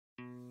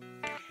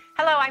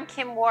Hello, I'm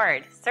Kim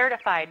Ward,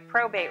 certified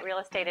probate real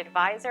estate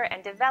advisor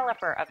and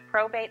developer of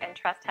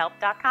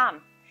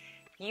probateandtrusthelp.com.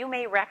 You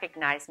may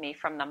recognize me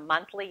from the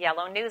monthly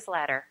yellow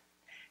newsletter.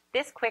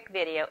 This quick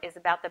video is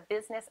about the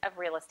business of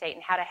real estate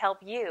and how to help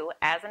you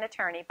as an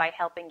attorney by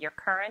helping your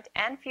current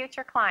and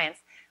future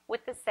clients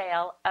with the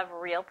sale of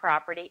real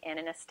property in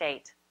an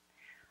estate.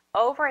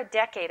 Over a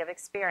decade of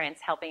experience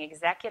helping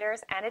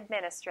executors and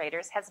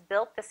administrators has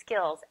built the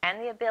skills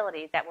and the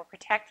ability that will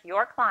protect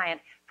your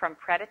client from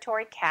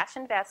predatory cash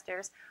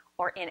investors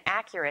or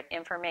inaccurate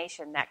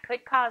information that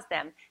could cause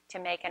them to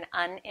make an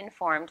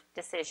uninformed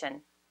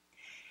decision.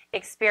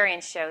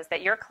 Experience shows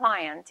that your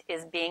client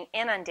is being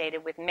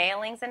inundated with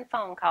mailings and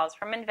phone calls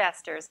from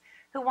investors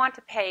who want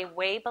to pay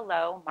way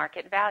below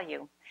market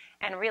value,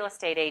 and real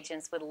estate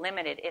agents with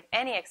limited, if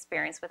any,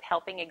 experience with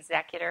helping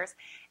executors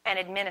and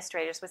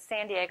administrators with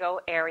San Diego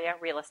area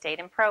real estate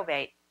and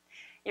probate.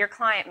 Your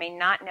client may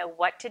not know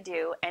what to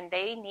do, and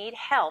they need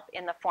help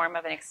in the form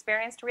of an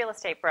experienced real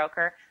estate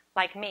broker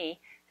like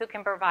me who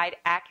can provide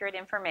accurate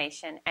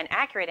information and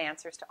accurate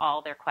answers to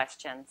all their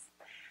questions.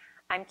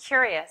 I'm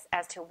curious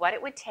as to what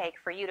it would take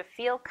for you to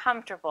feel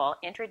comfortable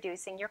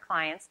introducing your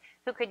clients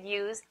who could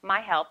use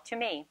my help to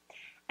me,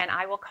 and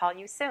I will call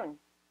you soon.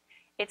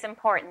 It's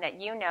important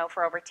that you know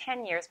for over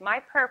 10 years my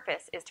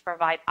purpose is to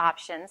provide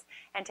options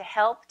and to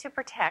help to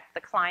protect the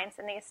clients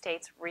and the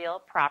estate's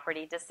real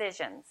property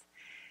decisions.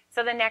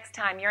 So the next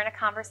time you're in a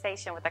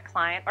conversation with a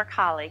client or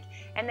colleague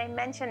and they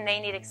mention they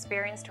need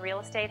experienced real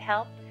estate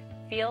help,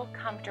 feel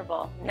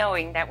comfortable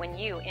knowing that when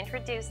you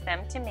introduce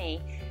them to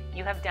me,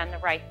 you have done the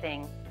right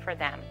thing for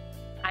them.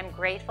 I'm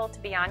grateful to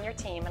be on your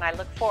team, and I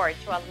look forward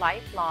to a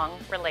lifelong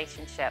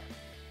relationship.